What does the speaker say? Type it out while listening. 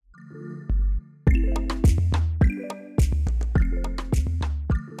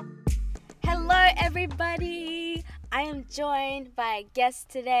everybody. I am joined by a guest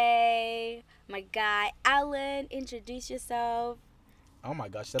today, my guy Alan. Introduce yourself. Oh my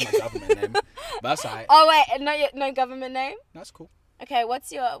gosh, that's my government name. But that's alright. Oh wait, no government name. That's cool. Okay,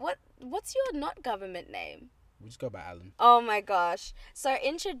 what's your not government name? We just go by Alan. Oh my gosh. So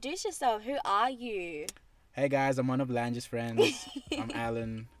introduce yourself. Who are you? Hey guys, I'm one of Lange's friends. I'm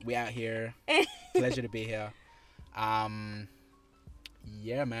Alan. We out here. Pleasure to be here.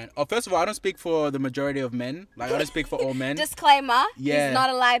 Yeah, man. Oh, first of all, I don't speak for the majority of men. Like, I don't speak for all men. Disclaimer. Yeah. He's not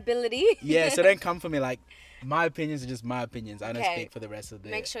a liability. Yeah, so don't come for me like, my opinions are just my opinions. I don't Okay. speak for the rest of the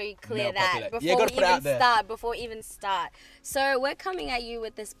Make sure you clear male that population. before Yeah, gotta we put it even out there. start. Before we even start. So we're coming at you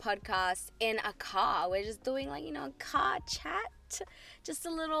with this podcast in a car. We're just doing car chat. Just a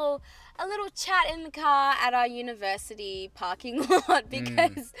little chat in the car at our university parking lot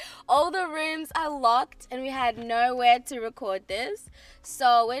because all the rooms are locked and we had nowhere to record this.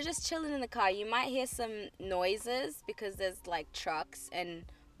 So we're just chilling in the car. You might hear some noises because there's like trucks and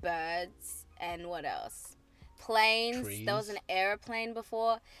birds and what else? Planes. Trees. There was an airplane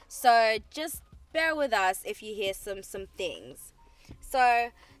before. So just bear with us if you hear some things. So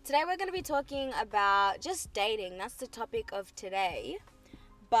today we're going to be talking about just dating. That's the topic of today.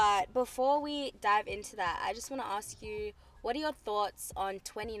 But before we dive into that, I just want to ask you, what are your thoughts on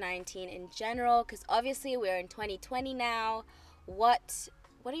 2019 in general? Because obviously we're in 2020 now. What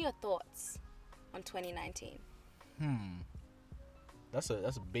are your thoughts on 2019? That's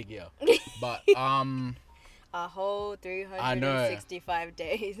a big year. But A whole 365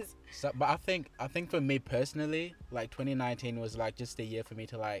 days. So, but I think for me personally, like 2019 was like just a year for me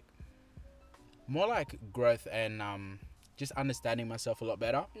to like more like growth and just understanding myself a lot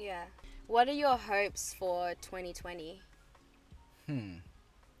better. Yeah. What are your hopes for 2020?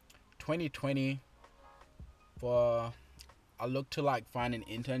 2020 I look to like find an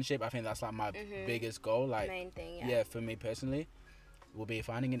internship. I think that's like my biggest goal. Like Main thing, yeah. yeah, for me personally, will be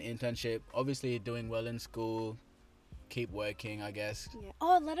finding an internship. Obviously doing well in school, keep working, I guess. Yeah.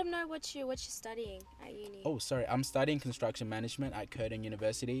 Oh, let them know what you're studying at uni. Oh, sorry. I'm studying construction management at Curtin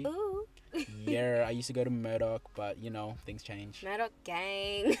University. Ooh. Yeah, I used to go to Murdoch, but things change. Murdoch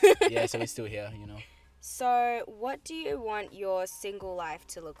gang. Yeah, so we're still here, So, what do you want your single life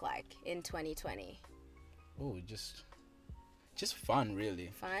to look like in 2020? Oh, just fun, really.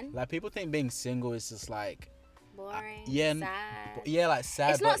 Fun? Like people think being single is just like Boring? yeah, Sad? yeah, like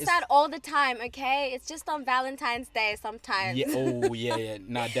sad. It's not sad all the time, okay? It's just on Valentine's Day sometimes. Yeah. Oh, yeah.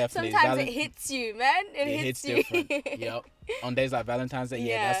 Nah, definitely. Sometimes it hits you, man. It hits you. different. Yep. On days like Valentine's Day,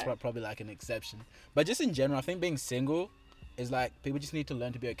 Yeah. that's probably like an exception. But just in general, I think being single is like people just need to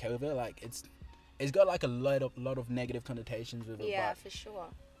learn to be okay with it. Like it's got like a lot of negative connotations with it. Yeah, but for sure.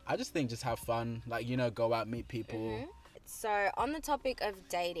 I just think just have fun. Like go out, meet people. So, on the topic of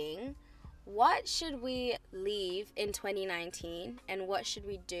dating, what should we leave in 2019 and what should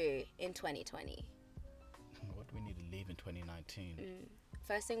we do in 2020? What do we need to leave in 2019?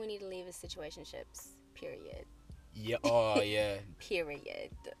 First thing we need to leave is situationships. Period. Yeah. Oh, yeah. Period.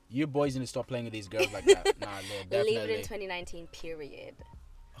 You boys need to stop playing with these girls like that. Nah, yeah, definitely. Leave it in 2019. Period.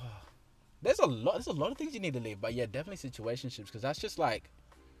 There's a lot of things you need to leave, but yeah, definitely situationships because that's just like.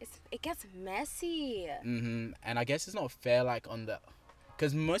 It gets messy. And I guess it's not fair like on the.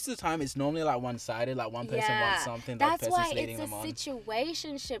 Because most of the time it's normally like one-sided, like one person wants something, that That's person's why leading it's them a on.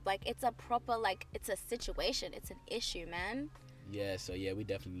 situationship. Like, it's a proper, it's a situation. It's an issue, man. Yeah, so yeah, we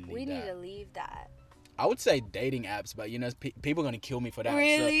definitely leave We that. need to leave that. I would say dating apps, but people are going to kill me for that.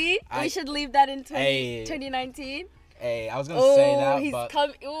 Really? So we should leave that in Hey. 2019? Hey, I was going to say that, he's but...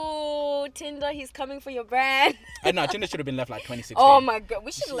 Tinder, he's coming for your brand. No, Tinder should have been left like 2016. Oh my God.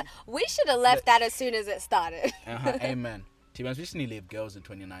 We should have left that as soon as it started. Amen. To be honest, we just need to leave girls in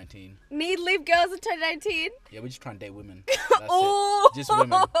 2019. Need leave girls in 2019? Yeah, we're just trying to date women. That's Ooh. it. Just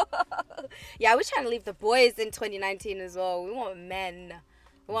women. Yeah, we're trying to leave the boys in 2019 as well. We want men.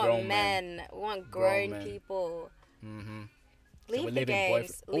 We want Grown men. men. We want Grown grown men. people. Mm-hmm. Leave we're the leaving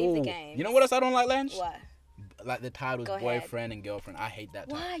games. Leave the Ooh, games. You know what else I don't like, Lange? What? Like the titles Go ahead. boyfriend and girlfriend. I hate that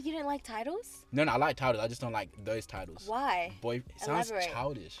title. Why? You don't like titles? No, I like titles. I just don't like those titles. Why? It sounds Elaborate.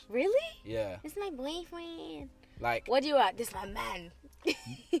 childish. Really? Yeah. This is my boyfriend. Like, What do you want? This is my man.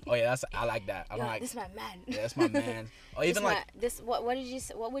 oh yeah, I like that. I don't like. This is my man. Yeah, that's my man. Or even like, What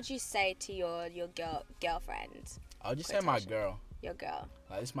would you say to your girlfriend? I'll just say my girl. Your girl.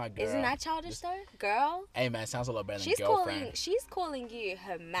 Like, this is my girl. Isn't that childish though? Girl. Hey man, sounds a lot better than She's girlfriend. calling you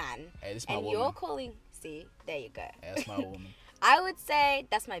her man. Hey, this is my and woman. you're calling. See, there you go. Hey, that's my woman. I would say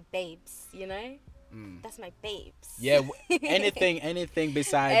that's my babes. You know. That's my babes. Yeah, anything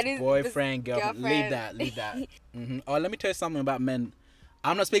besides boyfriend, girlfriend. girlfriend. Leave that. Oh, let me tell you something about men.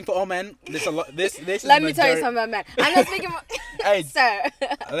 I'm not speaking for all men. This a lot. This is Let me tell you something about men. I'm not speaking for... Hey, Sir.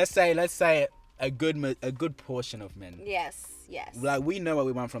 let's say a good portion of men. Yes. Like, we know what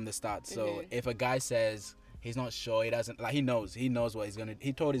we want from the start. So Mm-hmm. if a guy says he's not sure, he doesn't, like, he knows what he's gonna.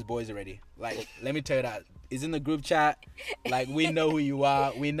 He told his boys already. Like, let me tell you that. He's in the group chat. Like, we know who you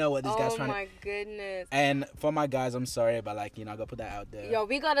are. We know what this guy's trying to. Oh my goodness. And for my guys, I'm sorry, but like, I gotta put that out there. Yo,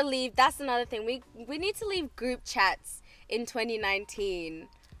 we gotta leave. That's another thing. We need to leave group chats in 2019.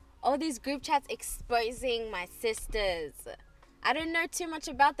 All these group chats exposing my sisters. I don't know too much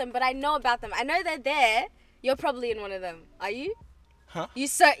about them, but I know about them. I know they're there. You're probably in one of them. Are you? Huh? You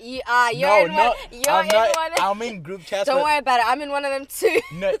are. You're No, in no, one. You're I'm in not. one. I'm in group chats. Don't with- worry about it. I'm in one of them too.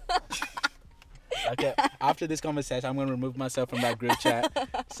 No. Okay, after this conversation, I'm gonna remove myself from that group chat.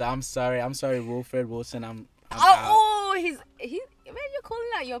 So I'm sorry, Wilfred Wilson. I'm out. Oh, he's man. You're calling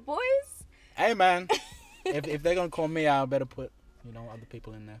out your boys. Hey man, if they're gonna call me out, I better put other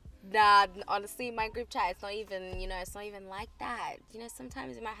people in there. Nah, honestly, my group chat, it's not even like that.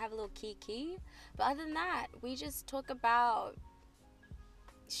 Sometimes it might have a little key, but other than that, we just talk about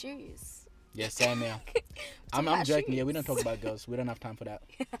shoes. Yeah, same here. I'm about joking. Yeah, we shoes. don't talk about girls. We don't have time for that.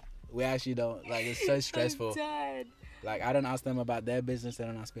 We actually don't. Like, it's so stressful. I'm dead. Like, I don't ask them about their business. They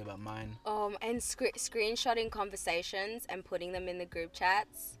don't ask me about mine. And screenshotting conversations and putting them in the group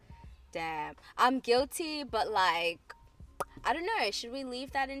chats. Damn, I'm guilty, but like, I don't know. Should we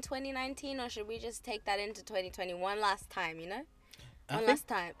leave that in 2019 or should we just take that into 2020 one last time? Last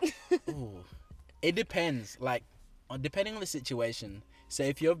time. Ooh, it depends. Like, depending on the situation. So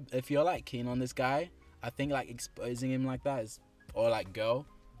if you're like keen on this guy, I think like exposing him like that or like girl,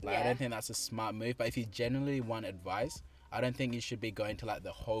 like I don't think that's a smart move. But if you genuinely want advice, I don't think you should be going to like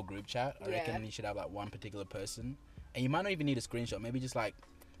the whole group chat. I reckon you should have like one particular person, and you might not even need a screenshot. Maybe just like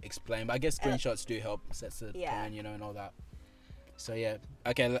explain. But I guess screenshots do help, sets the tone, and all that. So yeah,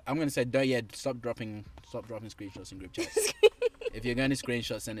 okay. I'm gonna say stop dropping screenshots in group chats. If you're going to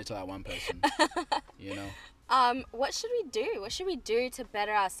screenshot, send it to like one person. What should we do? What should we do to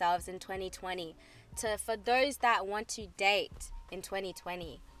better ourselves in 2020? For those that want to date in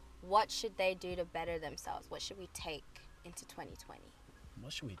 2020, what should they do to better themselves? What should we take into 2020?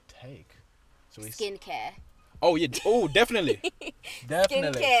 What should we take? Skincare. Oh yeah. Oh, definitely.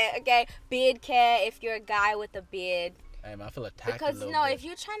 Definitely. Skincare. Okay. Beard care. If you're a guy with a beard. Hey, man, I feel attacked Because a little bit. if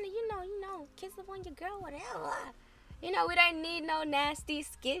you're trying to, kiss up on your girl, whatever. We don't need no nasty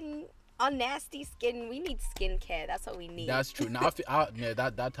skin. On nasty skin, we need skincare. That's what we need. That's true. Now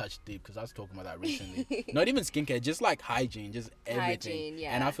that touched deep because I was talking about that recently. Not even skincare, just like hygiene, just everything. Hygiene,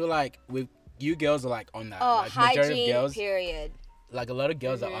 yeah. And I feel like with you girls are like on that. Oh, like majority hygiene. of girls, Period. like a lot of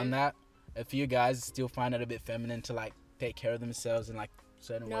girls are on that. A few guys still find it a bit feminine to like take care of themselves in like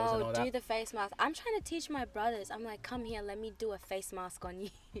certain ways and all No, that. do the face mask. I'm trying to teach my brothers. I'm like, come here, let me do a face mask on you.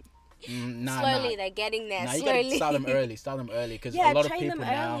 Slowly, they're getting there. Nah, you slowly. gotta start them early because Yeah, a lot of train people them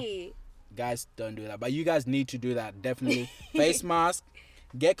now. early. Guys don't do that, but you guys need to do that definitely. Face mask,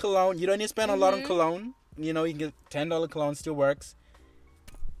 get cologne. You don't need to spend a lot on cologne. You can get $10 cologne, still works.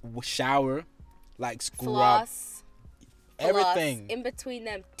 Shower, like scrub, Floss. everything, In between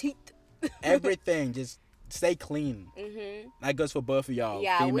them teeth. everything. Just stay clean. That goes for both of y'all.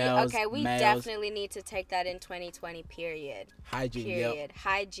 Yeah, females, we males. definitely need to take that in 2020. Period. Hygiene. Period. Yep.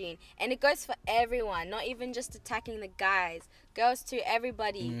 Hygiene, and it goes for everyone, not even just attacking the guys. Goes to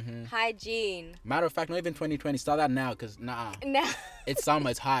everybody. Hygiene. Matter of fact, not even 2020. Start that now, cause Now. it's summer.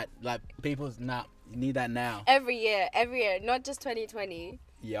 It's hot. Like people's not. You need that now. Every year, not just 2020.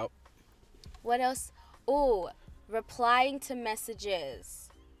 Yep. What else? Oh, replying to messages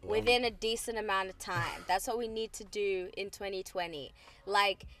within a decent amount of time. That's what we need to do in 2020.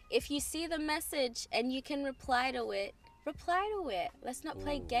 Like, if you see the message and you can reply to it, reply to it. Let's not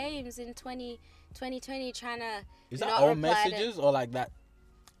play games in 2020 trying to. Is that not all reply messages or like that?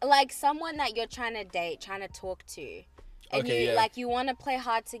 Like someone that you're trying to date, trying to talk to. And you want to play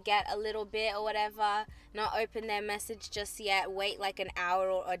hard to get a little bit or whatever, not open their message just yet, wait like an hour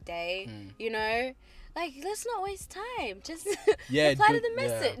or a day, Like, let's not waste time. Just reply to the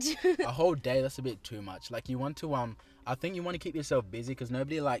message. Yeah. A whole day, that's a bit too much. Like, you want to, I think you want to keep yourself busy because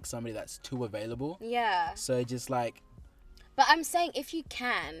nobody likes somebody that's too available. Yeah. So just like... But I'm saying if you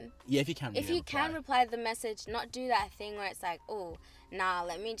can... Yeah, if you can. If you can reply to the message, not do that thing where it's like, oh, nah,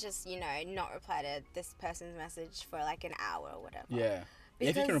 let me just, not reply to this person's message for like an hour or whatever. Yeah.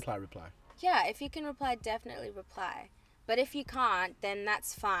 If you can reply. Yeah, if you can reply, definitely reply. But if you can't, then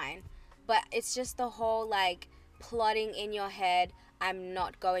that's fine. But it's just the whole, like, plotting in your head, I'm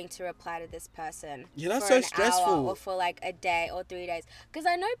not going to reply to this person Yeah, that's for so an stressful. hour or for like a day or 3 days. Because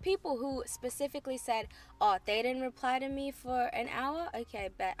I know people who specifically said, oh, they didn't reply to me for an hour. Okay,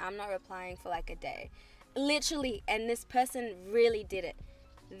 but I'm not replying for like a day. Literally. And this person really did it.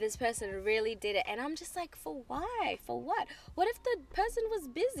 And I'm just like, for why? For what? What if the person was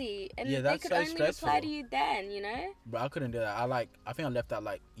busy and they could only reply to you then, you know? Bro, I couldn't do that. I think I left out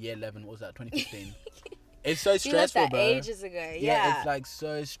like year 11. What was that? 2015. It's so stressful, you left that bro. ages ago. Yeah, it's like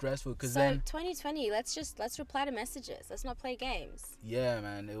so stressful because so then 2020, let's reply to messages. Let's not play games. yeah,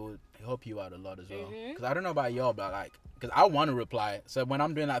 man, it would help you out a lot as well. Mhm. Because I don't know about y'all, but like, because I want to reply. So when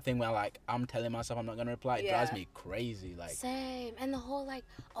I'm doing that thing where like I'm telling myself I'm not gonna reply, it drives me crazy. Like same, and the whole like,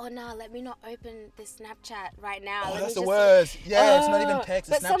 oh no, let me not open this Snapchat right now. oh, Let that's me the just worst. Yeah, it's not even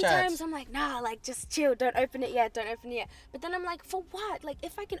text. It's But Snapchat. sometimes I'm like, nah, like just chill. Don't open it yet. But then I'm like, for what? Like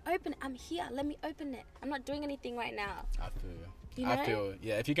if I can open it, I'm here. Let me open it. I'm not doing anything right now. I feel you. You know? I feel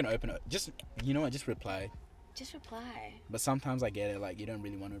yeah. If you can open it, just you know what, just reply. Just reply. But sometimes I get it. Like you don't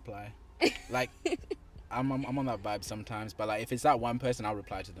really want to reply. Like I'm on that vibe sometimes. But like if it's that one person, I'll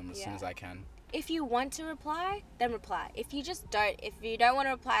reply to them as soon as I can. If you want to reply, then reply. If you just don't, if you don't want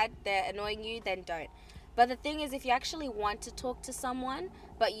to reply, they're annoying you, then don't. But the thing is, if you actually want to talk to someone,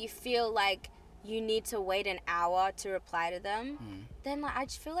 but you feel like you need to wait an hour to reply to them, then like, I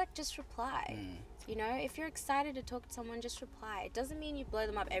just feel like just reply. You know, if you're excited to talk to someone, just reply. It doesn't mean you blow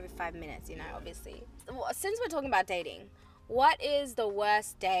them up every 5 minutes, you know, obviously. Since we're talking about dating, what is the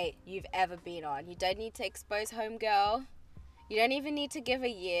worst date you've ever been on? You don't need to expose homegirl. You don't even need to give a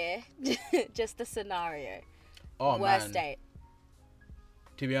year. Just the scenario. Oh, worst man. date.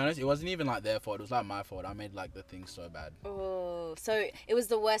 To be honest, it wasn't even like their fault. It was like my fault. I made like the thing so bad. Oh, so it was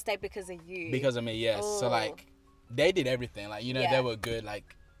the worst date because of you. Because of me, yes. So like, they did everything. Like you know, they were good.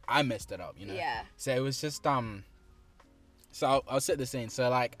 Like I messed it up. You know. Yeah. So it was just So I'll set the scene. So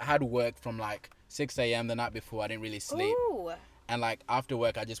like, I had work from like 6 a.m. the night before. I didn't really sleep. Ooh. And like after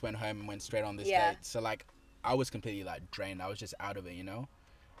work, I just went home and went straight on this date. So like, I was completely like drained. I was just out of it, you know.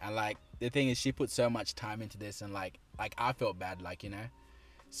 And like the thing is, she put so much time into this, and like I felt bad, like you know.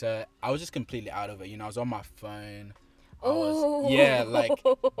 So I was just completely out of it, you know. I was on my phone. Like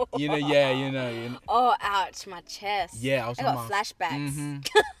you know. Oh, ouch, my chest. Yeah, I got flashbacks. Mm-hmm.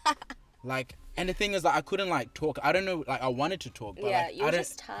 Like, and the thing is, like, I couldn't like talk. I don't know, like I wanted to talk, but like, you were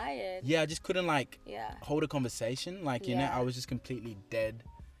just tired. Yeah, I just couldn't like hold a conversation. Like you know, I was just completely dead.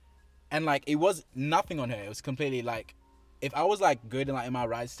 And like it was nothing on her. It was completely like, if I was like good and like in my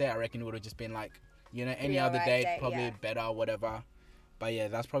right state, I reckon it would have just been like, you know, any other date, probably better or whatever. But yeah,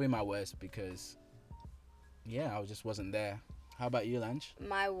 that's probably my worst because yeah, I just wasn't there. How about you, Lange?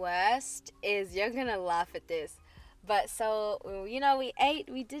 My worst is, you're gonna laugh at this, but so you know,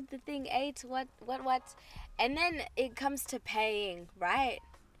 we did the thing, ate what, and then it comes to paying, right?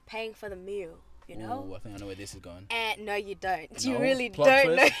 Paying for the meal. You know? Ooh, I think I know where this is going. And no, you don't. No? You really Plot don't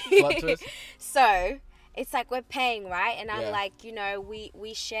twist? know. Plot twist? So it's like we're paying, right? And I'm like, you know,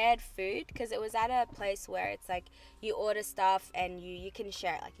 we shared food because it was at a place where it's like you order stuff and you can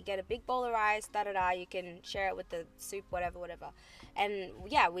share it. Like you get a big bowl of rice, you can share it with the soup, whatever. And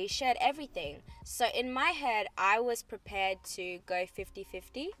yeah, we shared everything. So in my head, I was prepared to go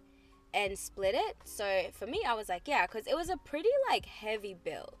 50-50 and split it. So for me, I was like, yeah, because it was a pretty like heavy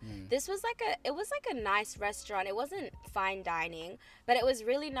bill. This was like a nice restaurant. It wasn't fine dining, but it was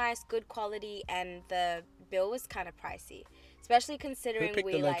really nice, good quality, and the bill was kind of pricey, especially considering Who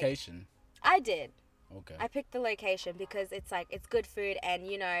picked the location? I did. Okay. I picked the location because it's like, it's good food, and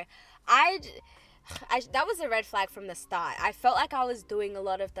you know, that was a red flag from the start. I felt like I was doing a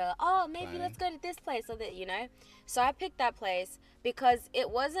lot of the, maybe let's go to this place, or that, you know. So I picked that place because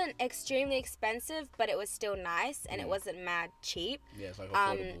it wasn't extremely expensive, but it was still nice, and it wasn't mad cheap. Yeah, it's like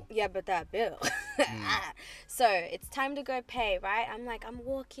affordable. Yeah, but that bill. So it's time to go pay, right? I'm like, I'm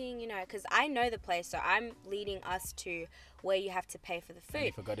walking, you know, because I know the place, so I'm leading us to where you have to pay for the food. And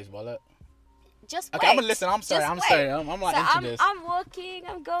he forgot his wallet. Just wait. Okay, I'm gonna listen. I'm sorry. I'm like so into this. I'm walking.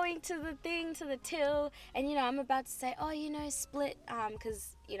 I'm going to the thing, to the till, and you know, I'm about to say, oh, you know, split,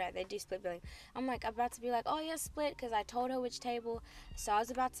 because you know they do split billing. I'm like about to be like, oh yeah, split, because I told her which table. So I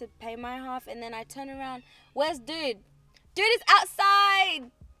was about to pay my half, and then I turn around. Where's dude? Dude is outside.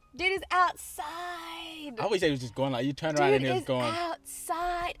 I always say he was just going like, you turn around and he was going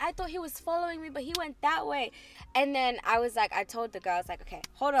outside. I thought he was following me, but he went that way. And then I was like, I told the girl, I was like, okay,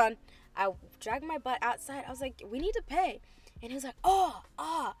 hold on. I dragged my butt outside. I was like, we need to pay. And he was like,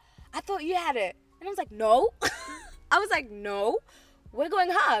 I thought you had it. And I was like, no. I was like, no, we're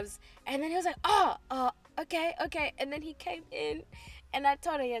going halves. And then he was like, okay. And then he came in And I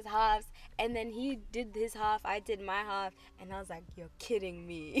told her his halves, and then he did his half, I did my half, and I was like, you're kidding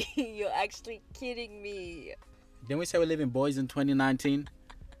me. You're actually kidding me. Didn't we say we're leaving boys in 2019?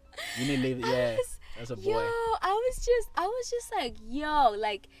 You need to leave, yeah, as a boy. Yo, I was just like, yo,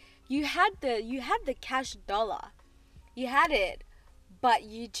 like, you had the cash dollar. You had it, but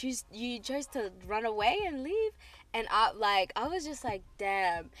you chose to run away and leave. And I was just like,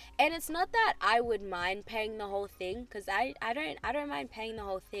 damn. And it's not that I would mind paying the whole thing, because I don't mind paying the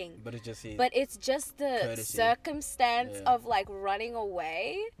whole thing. But it's just the courtesy. Circumstance of like running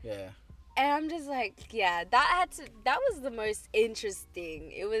away. Yeah. And I'm just like, yeah, that was the most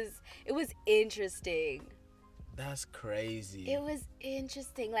interesting. It was interesting. That's crazy. It was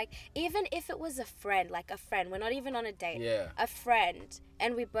interesting. Like, even if it was a friend, we're not even on a date. Yeah. A friend,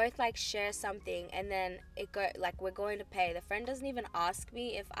 and we both like share something, and then we're going to pay. The friend doesn't even ask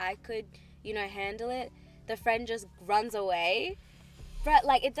me if I could, handle it. The friend just runs away. But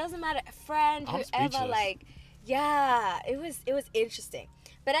like, it doesn't matter. Friend, I'm whoever, speechless. like, yeah, it was interesting.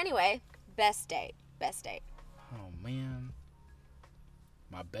 But anyway, best date. Oh man,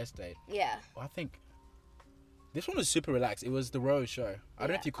 my best date. Yeah. Well, I think this one was super relaxed. It was the Rose show. I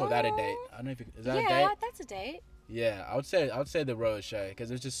don't know if you call that a date. I don't know if is that a date? Yeah, that's a date. Yeah, I would say the Rose show,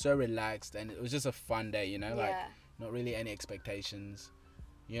 because it was just so relaxed and it was just a fun day. Like not really any expectations.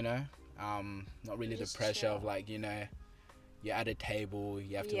 Not really the pressure of like you're at a table,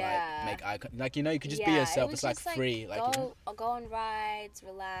 you have to like make eye contact. You could just be yourself. It's like free. Go on rides,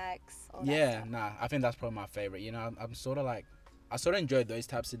 relax. All yeah, I think that's probably my favorite. I'm sort of like, I sort of enjoy those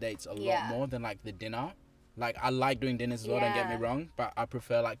types of dates a lot more than like the dinner. Like, I like doing dinners as well, don't get me wrong, but I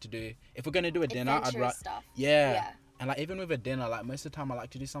prefer like to do, if we're gonna do a dinner, I'd rather stuff. Yeah. And like even with a dinner, like most of the time I like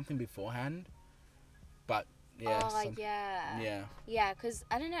to do something beforehand. But yeah. Yeah, because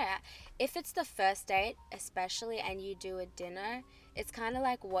I don't know, if it's the first date especially and you do a dinner, it's kind of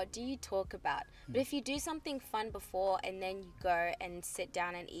like, what do you talk about? But if you do something fun before and then you go and sit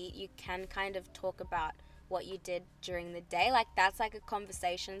down and eat, you can kind of talk about what you did during the day. Like, that's like a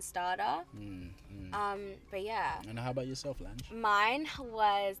conversation starter. But yeah. And how about yourself, Lange? Mine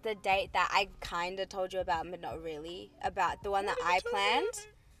was the date that I kind of told you about, but not really. About the one that I planned.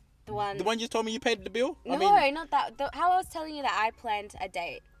 The one you told me you paid the bill? No, not that. How I was telling you that I planned a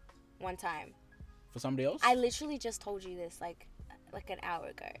date one time. For somebody else? I literally just told you this like an hour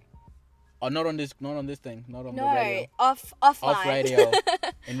ago. Oh, not on this thing, not on the radio. offline. Off radio.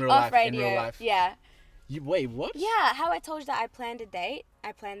 In real life. Radio. In real life. Yeah. Wait, what? Yeah, how I told you that I planned a date.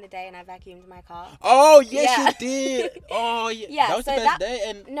 I planned the day and I vacuumed my car. Oh, yes, you did. Oh, yeah. Yeah, that was the best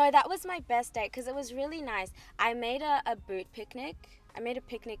day. No, that was my best date because it was really nice. I made a boot picnic. I made a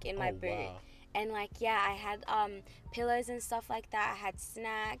picnic in my boot. Wow. And I had pillows and stuff like that. I had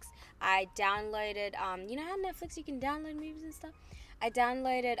snacks. I downloaded you know how Netflix you can download movies and stuff? I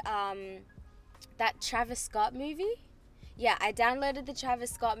downloaded that Travis Scott movie. Yeah, I downloaded the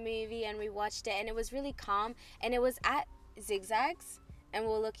Travis Scott movie and we watched it, and it was really calm, and it was at Zigzags, and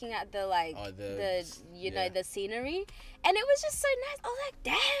we're looking at the the scenery, and it was just so nice. I was like,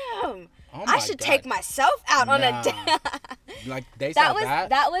 damn, I should take myself out on a date. Like dates that?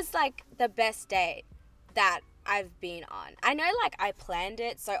 That was like the best date that I've been on. I know, like, I planned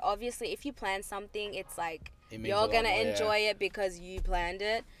it, so obviously if you plan something, it's like you're gonna enjoy it because you planned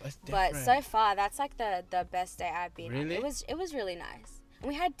it. But so far, that's like the best day I've been on. It was really nice. And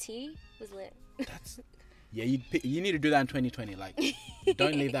we had tea. It was lit. Yeah, you need to do that in 2020. Like,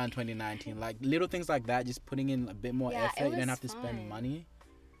 don't leave that in 2019. Like, little things like that, just putting in a bit more effort. You don't have to spend money.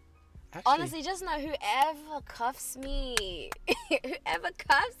 Actually, honestly, just know whoever cuffs me,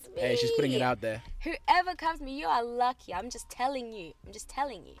 Hey, she's putting it out there. Whoever cuffs me, you are lucky. I'm just telling you. I'm just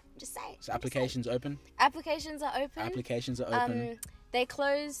saying. So applications open? Applications are open. They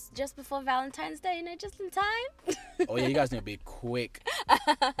close just before Valentine's Day, just in time. Oh yeah, you guys need to be quick.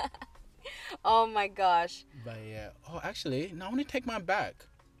 Oh my gosh. But yeah. Oh, actually, no, I want to take mine back.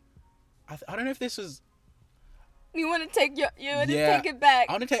 I don't know if this was. You want to take take it back?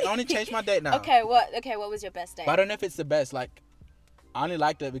 I want to change my date now. Okay, what was your best date? But I don't know if it's the best. Like, I only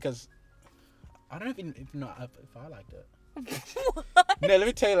liked it because I don't know if I liked it. No, let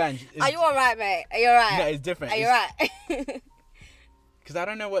me tell you, Lange. Are you alright, mate? Are you alright? No, it's different. Are you alright? Because I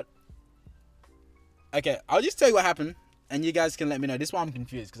don't know what. Okay, I'll just tell you what happened, and you guys can let me know. This is why I'm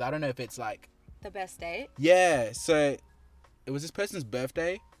confused, because I don't know if it's like the best date. Yeah, so it was this person's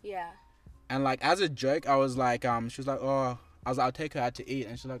birthday. Yeah. And like, as a joke, I was like, she was like, oh, I was like, I'll take her out to eat,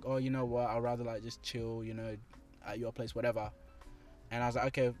 and she's like, oh, you know what? I'd rather like just chill, at your place, whatever. And I was like,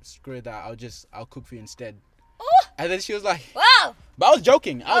 okay, screw that. I'll cook for you instead. Oh! And then she was like, wow. But I was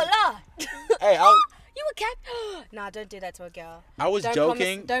joking. Lord. Hey, you cat. Nah, don't do that to a girl. I was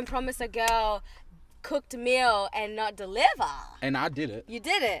joking. Don't promise a girl cooked meal and not deliver. And I did it. You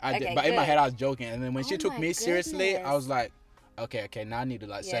did it. I okay, did. But in my good. head, I was joking. And then when she Oh took my me seriously, I goodness. was like, okay, now I need to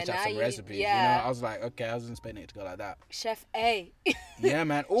like Yeah, search out now some you- recipes. yeah. You know, I was like, okay, I wasn't expecting it to go like that. Chef A. Yeah,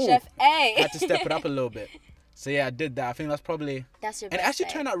 man. Ooh, Chef A. had to step it up a little bit. So yeah, I did that. I think that's probably. That's your And best it actually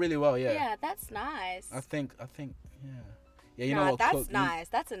day. turned out really well. Yeah. Yeah, that's nice. I think. Yeah. Yeah, you Nah, know what? that's cook, nice.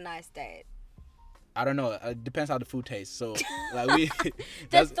 That's a nice date. I don't know. It depends how the food tastes. So, like we. The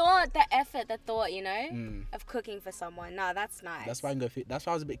that's, thought, the effort, the thought, you know, mm, of cooking for someone. Nah, that's nice. that's why I can go. That's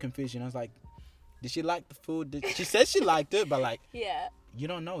why I was a bit confused. You know, I was like, did she like the food? She said she liked it, but like, Yeah. you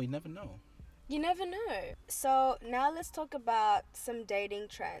don't know. You never know. You never know. So now let's talk about some dating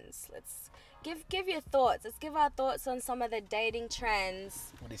trends. Let's give your thoughts. Let's give our thoughts on some of the dating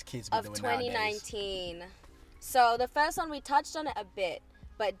trends What these kids be of doing nowadays. 2019. So the first one, we touched on it a bit,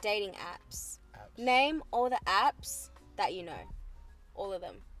 but dating apps. Name all the apps that you know. All of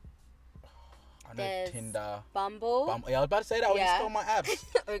them. I know There's Tinder. Bumble. Yeah, I was about to say that. Yeah. You stole my apps.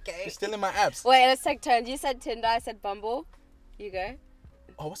 Okay. You're stealing my apps. Wait, let's take turns. You said Tinder, I said Bumble. You go.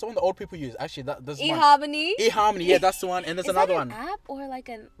 Oh, what's the one the old people use? Actually, there's one. eHarmony. eHarmony. Yeah, that's the one. And there's Is another that one. an app or like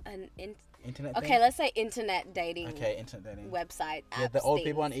Internet. Okay, thing? let's say internet dating Okay, internet dating. website apps. Yeah, the old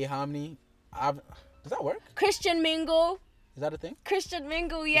people on things. eHarmony. Does that work? Christian Mingle. Is that a thing? Christian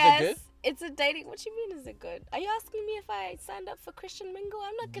Mingle, it yes. good? It's a dating. What do you mean? Is it good? Are you asking me if I signed up for Christian Mingle?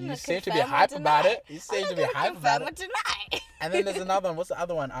 I'm not gonna. You seem to be confirm or hype about deny. it. You seem I'm to not be gonna hype confirm about or it. deny. And then there's another one. What's the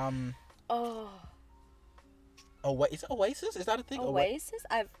other one? Oh, Oh wait, is it Oasis? Is that a thing? Oasis.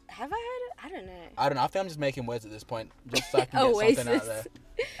 Have I heard it? I don't know. I don't know. I think I'm just making words at this point, just so I can get something out Oasis. there.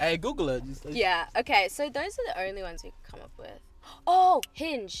 Hey, Google it. Yeah. Okay. So those are the only ones we could come up with. Oh,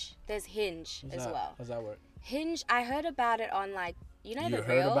 Hinge. There's Hinge What's as that? well. How's that work? Hinge. I heard about it on like you know You the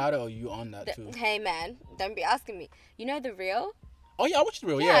heard real. about it, or you on that too? Hey man, don't be asking me. You know the real? Oh yeah, I watched the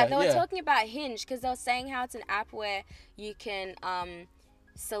real. Yeah, Yeah, they were yeah. talking about Hinge because they were saying how it's an app where you can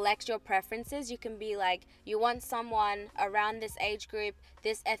select your preferences. You can be like, you want someone around this age group,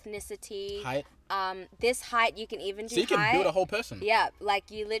 this ethnicity, Height. this height. You can even do So you can height. build a whole person. Yeah,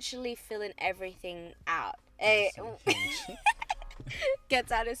 like you literally fill in everything out. Hey,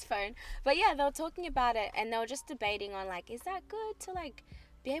 gets out his phone. But yeah, they were talking about it and they were just debating on like, is that good to like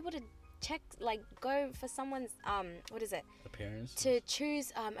be able to check, like go for someone's what is it, Appearance. to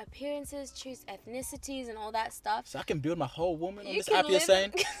choose appearances, choose ethnicities and all that stuff. So I can build my whole woman on You this can app. You're live-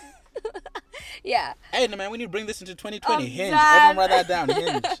 saying? Yeah. Hey, no, man, we need to bring this into 2020. Oh, Hinge. damn. Everyone write that down.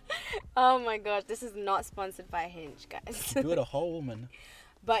 Hinge. Oh my gosh, this is not sponsored by Hinge, guys. Build a whole woman.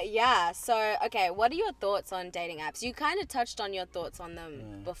 But yeah, so okay, what are your thoughts on dating apps? You kind of touched on your thoughts on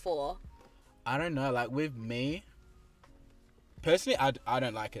them before. I don't know. Like with me, personally, I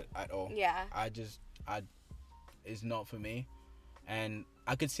don't like it at all. Yeah. It's not for me, and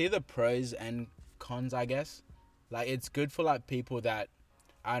I could see the pros and cons. I guess, like it's good for like people that,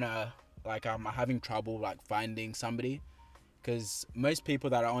 I don't know, like I'm having trouble like finding somebody, because most people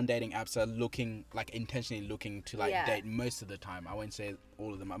that are on dating apps are looking, like intentionally looking to like Yeah. date most of the time. I won't say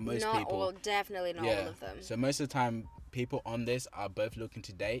all of them, but most Not people. all, definitely not all of them. So most of the time, people on this are both looking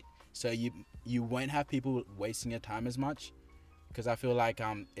to date. So you won't have people wasting your time as much, because I feel like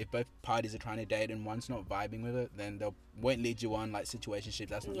if both parties are trying to date and one's not vibing with it, then they won't lead you on like situationships.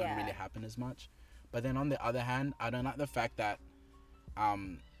 That's not Yeah. gonna really happen as much. But then on the other hand, I don't like the fact that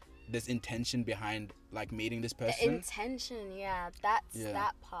there's intention behind like meeting this The person. intention, yeah, that's Yeah.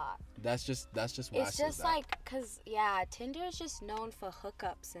 that part. That's just why I It's said just that. like, cause yeah, Tinder is just known for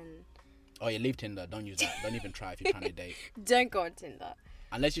hookups and Oh yeah, leave Tinder. Don't use that. Don't even try if you're trying to date. don't go on Tinder.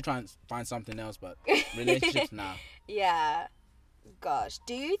 Unless you try and find something else, but relationships, nah. Yeah, gosh,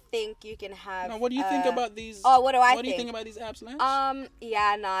 do you think you can have? No, what do you think about these? Oh, what do I What do you think? think about these apps, Lance?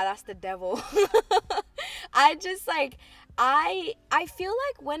 Yeah, nah, that's the devil. I just like I feel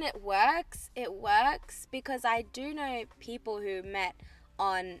like when it works because I do know people who met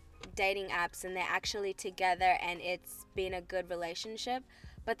on dating apps and they're actually together and it's been a good relationship.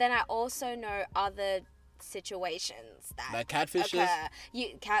 But then I also know other situations that Like catfishes? occur.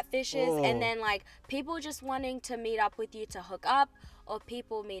 Catfishes, Oh. and then like people just wanting to meet up with you to hook up, or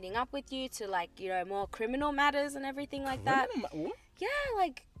people meeting up with you to like, you know, more criminal matters and everything like that. What? Yeah,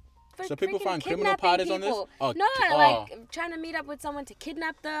 like. So people freaking find criminal kidnapping parties on this? people. Oh, No, oh. like trying to meet up with someone to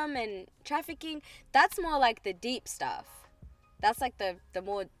kidnap them and trafficking. That's more like the deep stuff. That's like the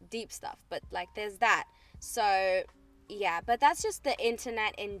more deep stuff. But like there's that. So yeah, but that's just the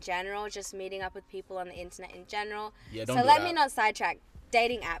internet in general, just meeting up with people on the internet in general. Yeah, don't so do let that. me not sidetrack.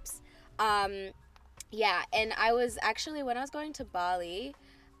 Dating apps. Yeah, and I was actually, when I was going to Bali,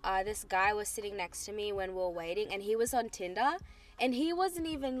 this guy was sitting next to me when we were waiting, and he was on Tinder. And he wasn't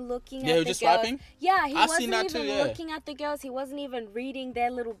even looking at the just girls. swiping? Yeah, he I've wasn't seen that even too, yeah. looking at the girls. He wasn't even reading their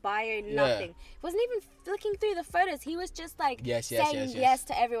little bio, Yeah. nothing. He wasn't even flicking through the photos. He was just like saying yes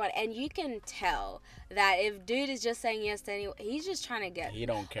to everyone. And you can tell that if dude is just saying yes to anyone, he's just trying to get... He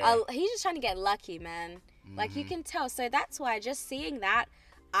don't care. He's just trying to get lucky, man. Like, you can tell. So that's why just seeing that,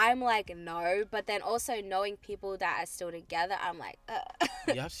 I'm like, no. But then also knowing people that are still together, I'm like,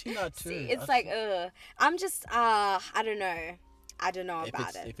 Yeah, I've seen that too. See, it's like, I'm just, I don't know. I don't know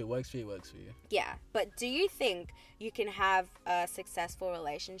about it. If it works for you, it works for you. Yeah, but do you think you can have a successful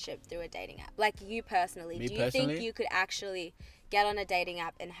relationship through a dating app? Like, you personally, do you think you could actually get on a dating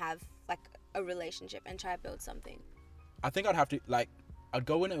app and have like a relationship and try to build something? I think I'd have to, like, I'd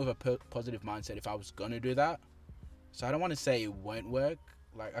go in it with a positive mindset if I was gonna do that. So I don't want to say it won't work.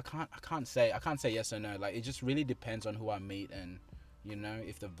 Like, I can't say yes or no. Like, it just really depends on who I meet and, you know,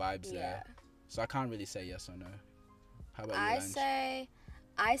 if the vibe's there. So I can't really say yes or no. How about you, Ange?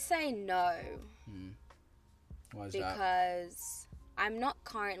 I say no. Why is that? Because I'm not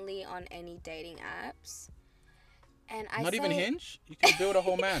currently on any dating apps. And not even Hinge? You can build a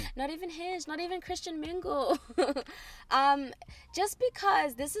whole man. Not even Hinge, not even Christian Mingle. Just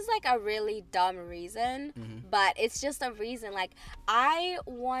because this is like a really dumb reason, but it's just a reason. Like, I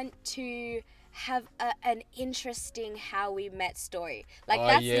want to have an interesting how we met story. Like,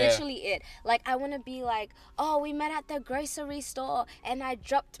 that's literally it. Like, I want to be like, oh, we met at the grocery store and I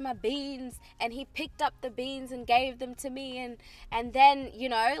dropped my beans and he picked up the beans and gave them to me, and then, you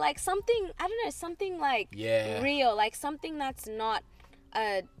know, like something, I don't know, something like real, like something that's not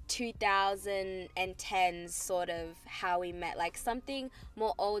a 2010s sort of how we met, like something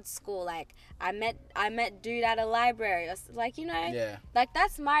more old school. Like, I met dude at a library, or like, you know, like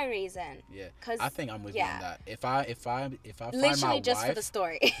that's my reason. Cause I think I'm with you on that. If I find literally my just wife, for the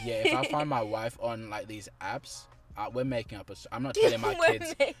story. If I find my wife on like these apps, we're making up I'm not telling my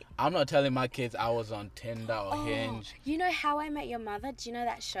kids. I'm not telling my kids I was on Tinder or Hinge. You know How I Met Your Mother? Do you know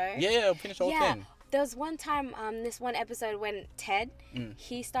that show? Yeah, finish the whole thing. There was one time, this one episode when Ted,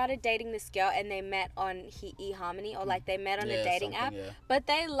 he started dating this girl and they met on eHarmony, or like they met on a dating app, but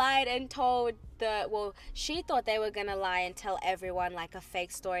they lied and told she thought they were gonna lie and tell everyone like a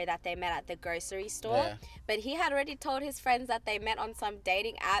fake story that they met at the grocery store, but he had already told his friends that they met on some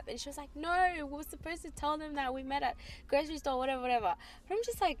dating app, and she was like, no, we were supposed to tell them that we met at grocery store, whatever. But I'm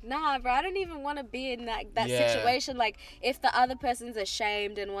just like, nah, bro, I don't even want to be in that situation. Like, if the other person's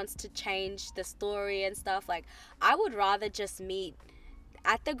ashamed and wants to change the story and stuff, like, I would rather just meet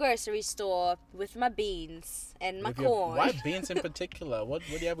at the grocery store with my beans and my corn. Why beans in particular? What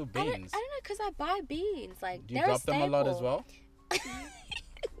do you have with beans? I don't know, because I buy beans. Like, do you drop them a lot as well?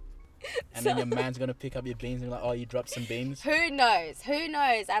 And then your man's gonna pick up your beans and be like, oh, you dropped some beans? Who knows?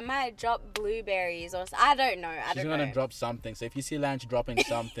 I might drop blueberries or I don't know. She's gonna drop something. So if you see Lange dropping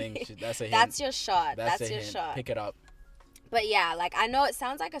something, that's a hint. That's your shot. That's your shot. Pick it up. But yeah, like, I know it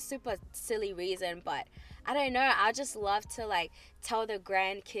sounds like a super silly reason, but I don't know. I just love to like tell the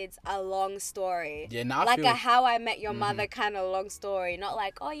grandkids a long story. Yeah, now like a How I Met Your Mother kind of long story. Not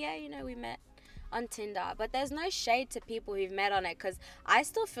like, oh yeah, you know, we met on Tinder. But there's no shade to people who've met on it, because I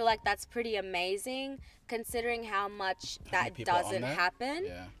still feel like that's pretty amazing considering how much that doesn't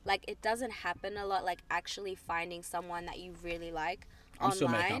happen. Like, it doesn't happen a lot, like actually finding someone that you really like. I'm still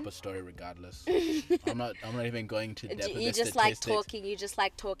making up a story regardless. I'm not even going to depth with the statistics. You just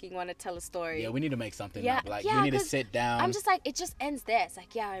like talking, want to tell a story. Yeah, we need to make something up. Like, we need to sit down. I'm just like, it just ends there. It's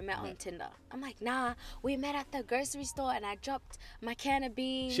like, yeah, we met on Tinder. I'm like, nah, we met at the grocery store and I dropped my can of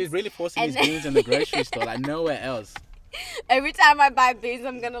beans. She's really forcing these beans in the grocery store, like nowhere else. Every time I buy beans,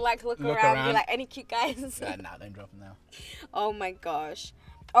 I'm gonna like look around and be like, any cute guys? Nah, don't drop them now. Oh my gosh.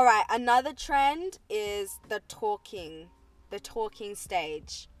 All right, another trend is the talking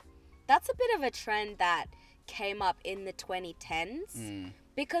stage. That's a bit of a trend that came up in the 2010s,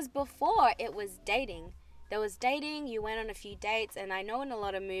 because before it was dating. There was dating, you went on a few dates, and I know in a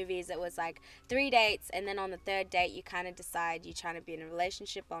lot of movies it was like 3 dates, and then on the third date you kind of decide you're trying to be in a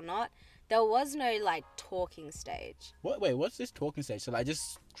relationship or not. There was no like talking stage. Wait, what's this talking stage? So like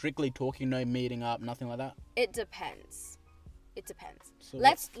just strictly talking, no meeting up, nothing like that? It depends. So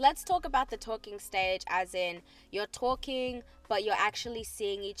let's talk about the talking stage, as in you're talking but you're actually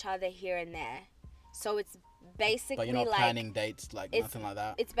seeing each other here and there. So it's basically, but you're not planning dates, like nothing like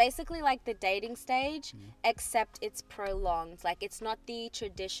that. It's basically like the dating stage, except it's prolonged. Like, it's not the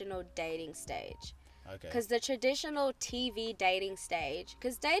traditional dating stage. Okay. Because the traditional TV dating stage,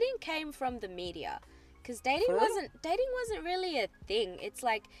 because dating came from the media. Because dating wasn't really a thing. It's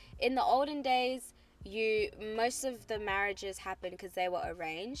like in the olden days, most of the marriages happened because they were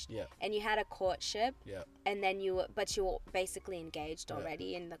arranged. Yeah. And you had a courtship. Yeah. And then you were basically engaged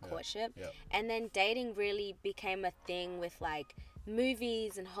already in the courtship. Yeah. And then dating really became a thing with like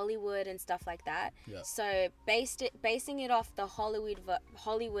movies and Hollywood and stuff like that. Yeah. So basing it off the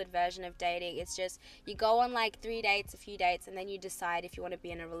Hollywood version of dating, it's just you go on like a few dates, and then you decide if you want to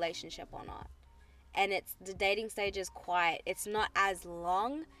be in a relationship or not. And the dating stage is it's not as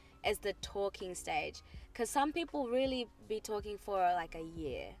long as the talking stage, because some people really be talking for like a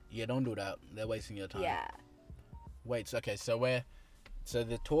year. Yeah, don't do that. They're wasting your time. Yeah. Wait, so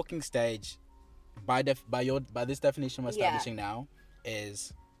the talking stage, by this definition we're establishing now,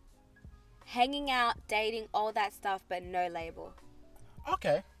 is hanging out, dating, all that stuff, but no label.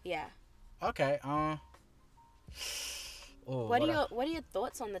 Okay. Yeah. Okay. What are your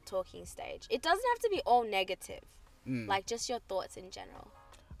thoughts on the talking stage? It doesn't have to be all negative. Like just your thoughts in general.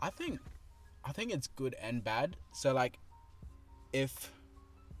 I think it's good and bad. So like, this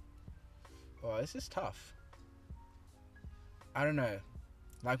is tough. I don't know.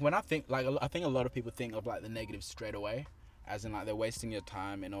 Like when I think a lot of people think of like the negative straight away, as in like they're wasting your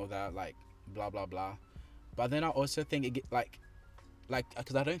time and all that, like blah blah blah. But then I also think it like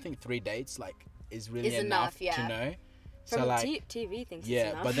because I don't think 3 dates like is really enough to know. From so like TV thinks yeah,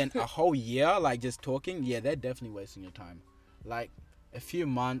 it's enough. but then a whole year like just talking, yeah, they're definitely wasting your time. Like a few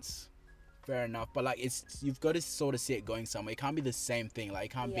months, fair enough, but like you've got to sort of see it going somewhere. It can't be the same thing. Like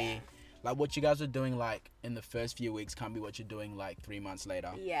it can't be like what you guys are doing like in the first few weeks can't be what you're doing like 3 months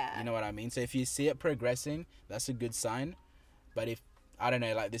later. Yeah. You know what I mean? So if you see it progressing, that's a good sign. But if I don't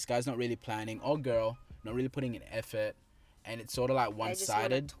know, like this guy's not really planning, or girl not really putting in effort, and it's sort of like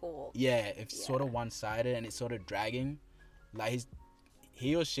one-sided. Yeah, it's sort of one-sided and it's sort of dragging. Like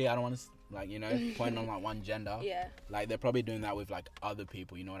he or she, I don't want to like, you know, point on like one gender. Yeah. Like they're probably doing that with like other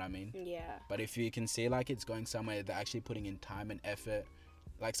people, you know what I mean? Yeah. But if you can see like it's going somewhere, they're actually putting in time and effort.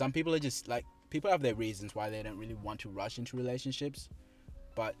 Like some people are just like, people have their reasons why they don't really want to rush into relationships.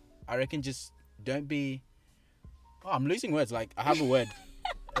 But I reckon just don't be, I'm losing words. Like I have a word.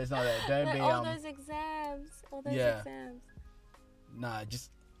 It's not that. Don't be all those exams. Nah,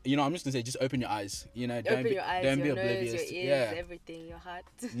 just, you know, I'm just gonna say, just open your eyes. You know, Open your eyes, don't your be nose, oblivious. your ears, everything, your heart.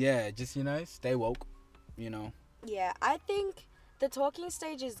 Yeah, just, you know, stay woke. You know. Yeah, I think the talking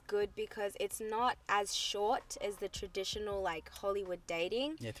stage is good because it's not as short as the traditional like Hollywood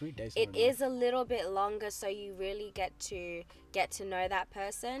dating. Yeah, 3 days. It is a little bit longer, so you really get to know that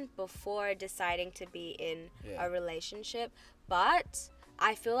person before deciding to be in a relationship. But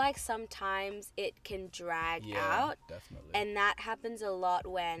I feel like sometimes it can drag out. Definitely. And that happens a lot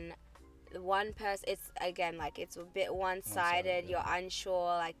when one person, it's again like it's a bit one-sided, you're unsure,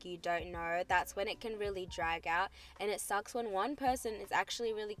 like you don't know. That's when it can really drag out, and it sucks when one person is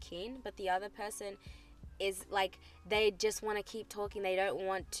actually really keen but the other person is like, they just want to keep talking. They don't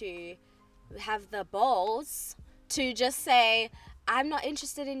want to have the balls to just say, I'm not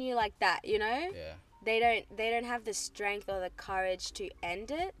interested in you like that, you know? Yeah. They don't have the strength or the courage to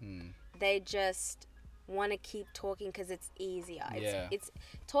end it. They just want to keep talking because it's easier.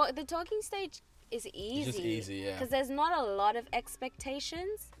 The talking stage is easy. It's just easy, yeah. Because there's not a lot of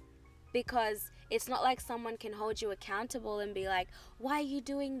expectations, because it's not like someone can hold you accountable and be like, why are you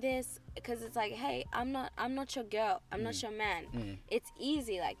doing this? Because it's like, hey, I'm not your girl. I'm not your man. It's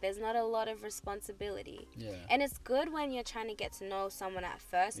easy. Like there's not a lot of responsibility. Yeah. And it's good when you're trying to get to know someone at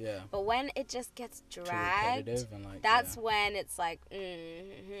first. Yeah. But when it just gets dragged, and like, that's when it's like,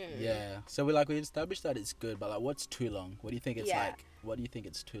 Yeah. So we established that it's good, but like, what's too long? What do you think it's like? What do you think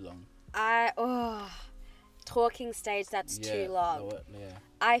it's too long? Talking stage, that's too long.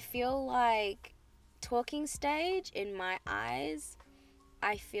 I feel like talking stage, in my eyes,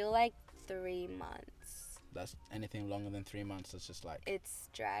 I feel like 3 months. That's anything longer than 3 months. It's just like, it's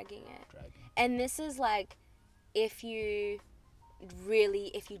dragging it. And this is like, if you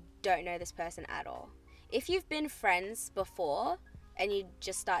don't know this person at all. If you've been friends before and you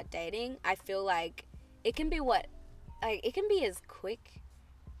just start dating, I feel like it can be as quick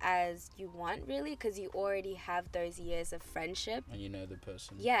as you want, really, because you already have those years of friendship and you know the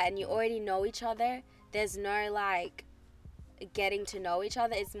person. Yeah, and you already know each other. There's no like getting to know each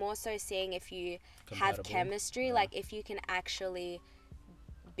other. It's more so seeing if you have chemistry, like if you can actually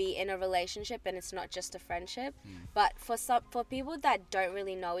be in a relationship and it's not just a friendship. But for people that don't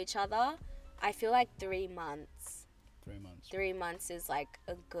really know each other, I feel like 3 months. 3 months. 3 months is like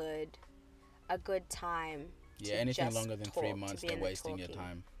a good time. Yeah, anything longer than 3 months, they're wasting your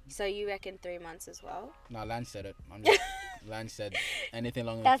time. So you reckon 3 months as well? No, Lan said it. Lan said anything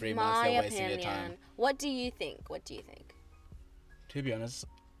longer than 3 months, they're wasting your time. What do you think? To be honest,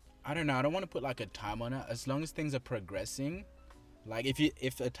 I don't know. I don't want to put like a time on it. As long as things are progressing, like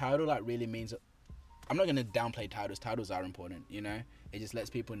if a title like really means, I'm not gonna downplay titles. Titles are important, you know. It just lets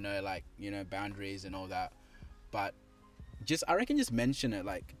people know like, you know, boundaries and all that. But I reckon just mention it.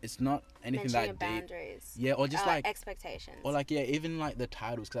 Like it's not anything Mention your that deep. boundaries. Yeah, or just like expectations. or like yeah, even like the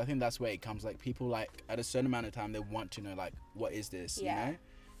titles, because I think that's where it comes. Like people like at a certain amount of time they want to know like what is this, you know.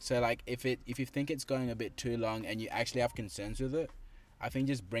 So like if you think it's going a bit too long and you actually have concerns with it, I think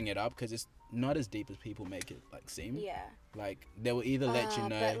just bring it up, because it's not as deep as people make it like seem. Yeah. Like they will either let you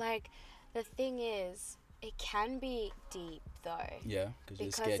know. But like the thing is, it can be deep though. Yeah, because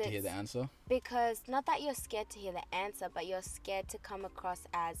you're scared to hear the answer. Because not that you're scared to hear the answer, but you're scared to come across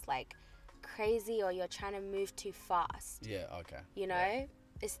as like crazy, or you're trying to move too fast. Yeah. Okay. You know, yeah.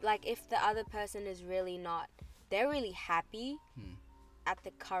 It's like if the other person is really not, they're really happy at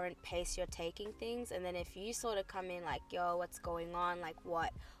the current pace you're taking things, and then if you sort of come in like, yo, what's going on? Like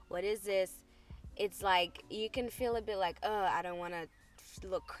what is this? It's like you can feel a bit like, oh, I don't want to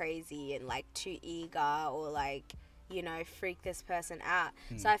look crazy and like too eager, or like, you know, freak this person out.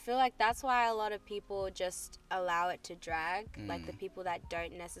 So I feel like that's why a lot of people just allow it to drag, like the people that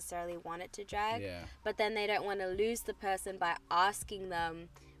don't necessarily want it to drag. Yeah. But then they don't want to lose the person by asking them,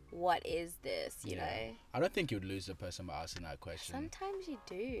 what is this, you know? I don't think you'd lose the person by asking that question. Sometimes you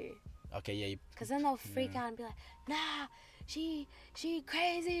do. Okay, yeah. Because then they'll freak out and be like, nah, she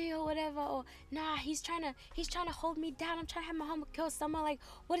crazy or whatever, or nah, he's trying to hold me down. I'm trying to have my homework girl summer. Like,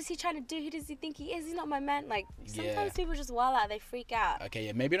 what is he trying to do? Who does he think he is? He's not my man. Like, sometimes people just wild out. They freak out. Okay,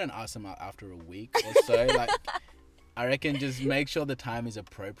 yeah. Maybe don't ask them out after a week or so. Like, I reckon just make sure the time is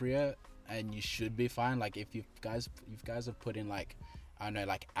appropriate, and you should be fine. Like, if you guys have put in like, I don't know,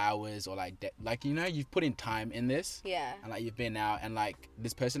 like hours or like you know, you've put in time in this. Yeah. And like you've been out, and like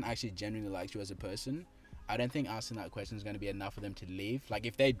this person actually genuinely likes you as a person. I don't think asking that question is going to be enough for them to leave. Like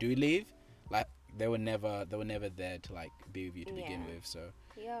if they do leave, like they were never there to like be with you to begin with. So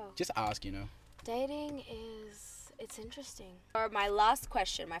just ask, you know. Dating it's interesting. For my last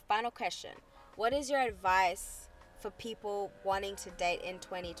question, my final question, what is your advice for people wanting to date in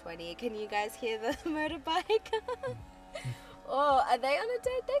 2020? Can you guys hear the motorbike? Oh, are they on a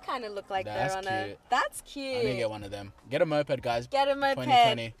date? They kind of look like they're on a... That's cute. I need to get one of them. Get a moped, guys. Get a moped.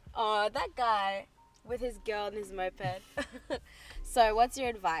 2020. Oh, that guy with his girl and his moped. So, what's your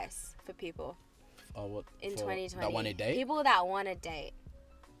advice for people in 2020? That want to date? People that want to date.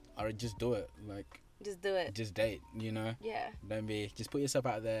 Or just do it. Like... Just do it. Just date, you know? Yeah. Just put yourself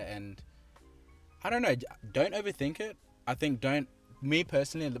out there, and... I don't know. Don't overthink it. I think me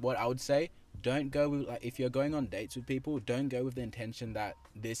personally, what I would say... Don't go with, like, if you're going on dates with people, don't go with the intention that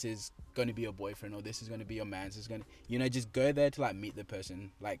this is going to be your boyfriend or this is going to be your man. This is going to, you know, just go there to, like, meet the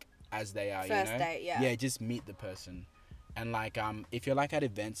person, like, as they are, First you know? date, yeah. Yeah, just meet the person. And, like, if you're, like, at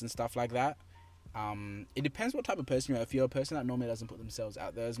events and stuff like that, it depends what type of person you are. If you're a person that normally doesn't put themselves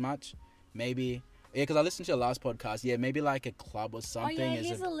out there as much, maybe... Yeah, because I listened to your last podcast. Yeah, maybe, like, a club or something. Oh, yeah,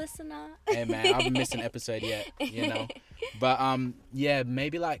 he's a listener. Hey, man, I haven't missed an episode yet, you know? But, yeah,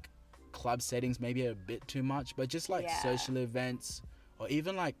 maybe, like... club settings maybe a bit too much, but just like social events, or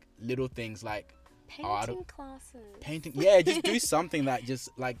even like little things like painting classes. Just do something that just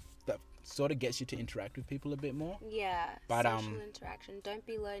like that sort of gets you to interact with people a bit more. Yeah, but social interaction. Don't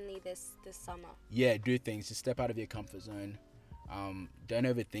be lonely this summer. Yeah, do things. Just step out of your comfort zone. Don't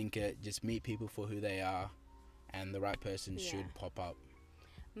overthink it. Just meet people for who they are, and the right person should pop up.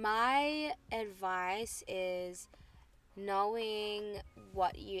 My advice is knowing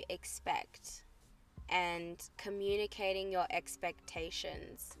what you expect and communicating your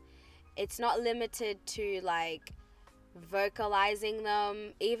expectations. It's not limited to like vocalizing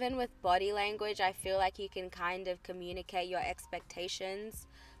them. Even with body language, I feel like you can kind of communicate your expectations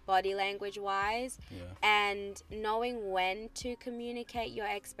body language wise, and knowing when to communicate your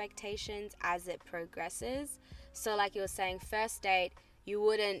expectations as it progresses. So like you were saying, first date, you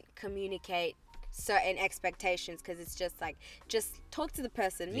wouldn't communicate certain expectations because it's just like, just talk to the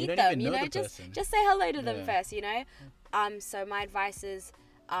person, meet them, you know, just say hello to them first, you know. So my advice is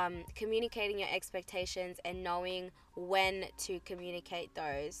communicating your expectations and knowing when to communicate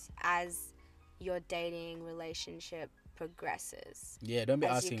those as your dating relationship progresses. Yeah, don't be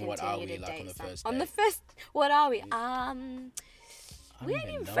asking what are we like on the first date. On the first, what are we? We ain't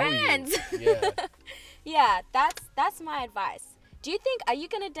even friends. Yeah. Yeah, that's my advice. Do you think, are you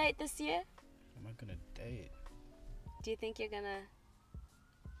gonna date this year? Am I gonna date? Do you think you're gonna?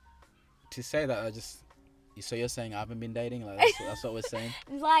 To say that, so you're saying I haven't been dating? Like that's what we're saying?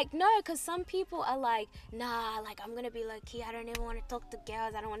 Like, no, because some people are like, nah, like I'm gonna be low key. I don't even want to talk to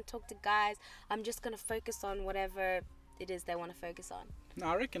girls. I don't want to talk to guys. I'm just gonna focus on whatever it is they want to focus on. No,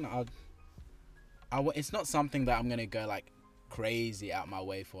 I reckon it's not something that I'm gonna go like crazy out my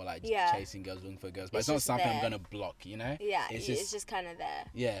way for, like chasing girls, looking for girls. But it's not something I'm gonna block, you know? Yeah, it's just kind of there.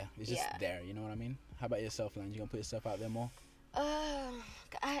 Yeah, it's just there. You know what I mean? How about yourself, Lan? You gonna put yourself out there more?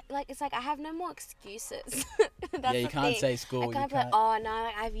 It's like I have no more excuses. Yeah, you can't say school. I can't be like, oh no,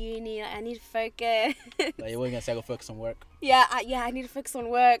 I have uni. I need to focus. Like, you weren't gonna say go focus on work. Yeah, I need to focus on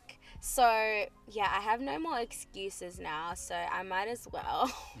work. So yeah, I have no more excuses now. So I might as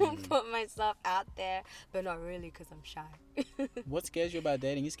well put myself out there, but not really because I'm shy. What scares you about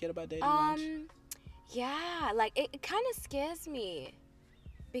dating? You scared about dating? Lange? Yeah, like it kind of scares me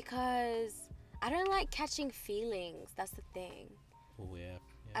because I don't like catching feelings. That's the thing. Oh yeah.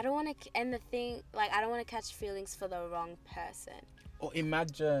 I don't want to, and the thing, like, I don't want to catch feelings for the wrong person. Oh,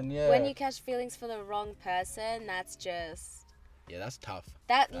 imagine, yeah. When you catch feelings for the wrong person, that's just... Yeah, that's tough.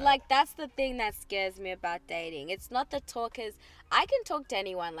 That's the thing that scares me about dating. It's not the talkers. I can talk to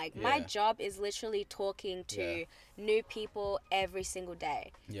anyone. Like, my job is literally talking to new people every single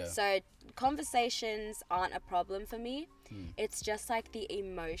day. Yeah. So, conversations aren't a problem for me. It's just, like, the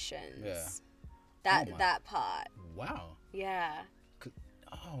emotions. Yeah. That part. Wow. Yeah.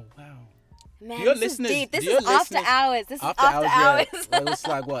 Oh, wow. Man, this is deep. This is after hours. This is after hours. Like, it's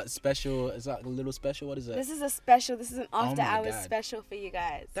like what? Special? Is that a little special? What is it? This is a special. This is an after hours special for you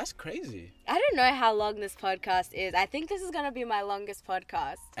guys. That's crazy. I don't know how long this podcast is. I think this is going to be my longest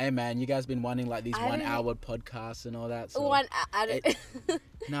podcast. Hey, man, you guys been wanting like these 1 hour podcasts and all that. So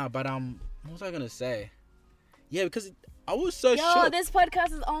No, but what was I going to say? Yeah, because I was so shocked. This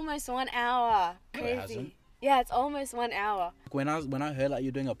podcast is almost 1 hour. Crazy. No, it hasn't. Yeah, it's almost 1 hour. When I heard like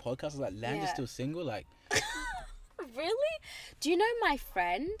you're doing a podcast, I was like, Lan is still single, like. Really? Do you know my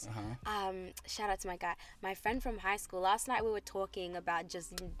friend? Shout out to my guy. My friend from high school. Last night we were talking about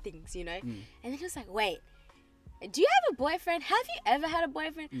just things, you know. And then he was like, "Wait, do you have a boyfriend? Have you ever had a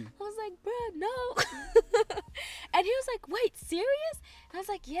boyfriend?" I was like, "Bro, no." And he was like, "Wait, serious?" And I was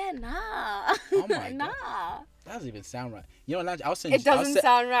like, "Yeah, nah." Oh my nah. God. That doesn't even sound right. You know, Lange, it doesn't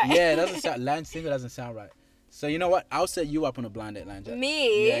sound right. Yeah, it doesn't sound. Lange single doesn't sound right. So you know what? I'll set you up on a blind date, Lange.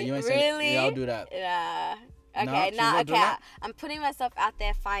 Me? Yeah, you ain't really? Yeah, I'll do that. Yeah. Okay, okay. I'm putting myself out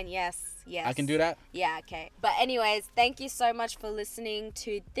there. Fine, yes. I can do that? Yeah, okay. But anyways, thank you so much for listening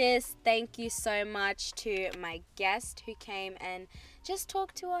to this. Thank you so much to my guest who came and just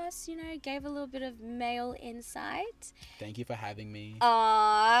talked to us, you know, gave a little bit of male insight. Thank you for having me.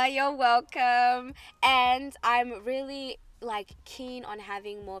 Aw, you're welcome. And I'm really keen on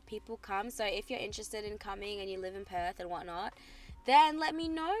having more people come. So if you're interested in coming and you live in Perth and whatnot, then let me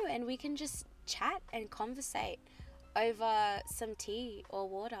know and we can just chat and conversate over some tea or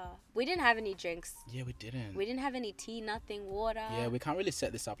water. We didn't have any drinks. Yeah, we didn't. We didn't have any tea, nothing, water. Yeah, we can't really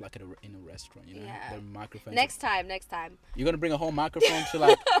set this up like in a restaurant, you know? Yeah. The microphone. Next time. You're going to bring a whole microphone to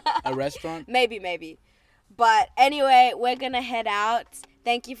like a restaurant? Maybe. But anyway, we're going to head out.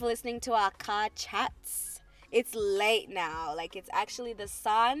 Thank you for listening to our car chats. It's late now. Like, it's actually the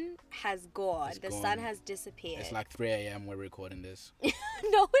sun has gone. The sun has disappeared. It's like 3 a.m. we're recording this.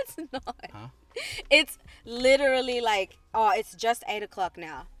 No, it's not. Huh? It's literally it's just 8 o'clock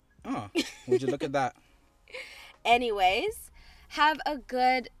now. Oh, would you look at that? Anyways, have a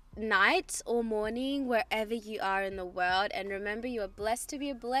good night or morning wherever you are in the world. And remember, you are blessed to be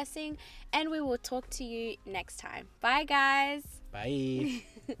a blessing. And we will talk to you next time. Bye, guys. Bye.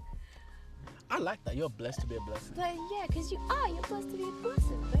 I like that. You're blessed to be a blessing. But yeah, because you are. You're blessed to be a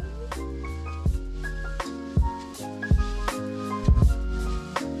blessing, baby.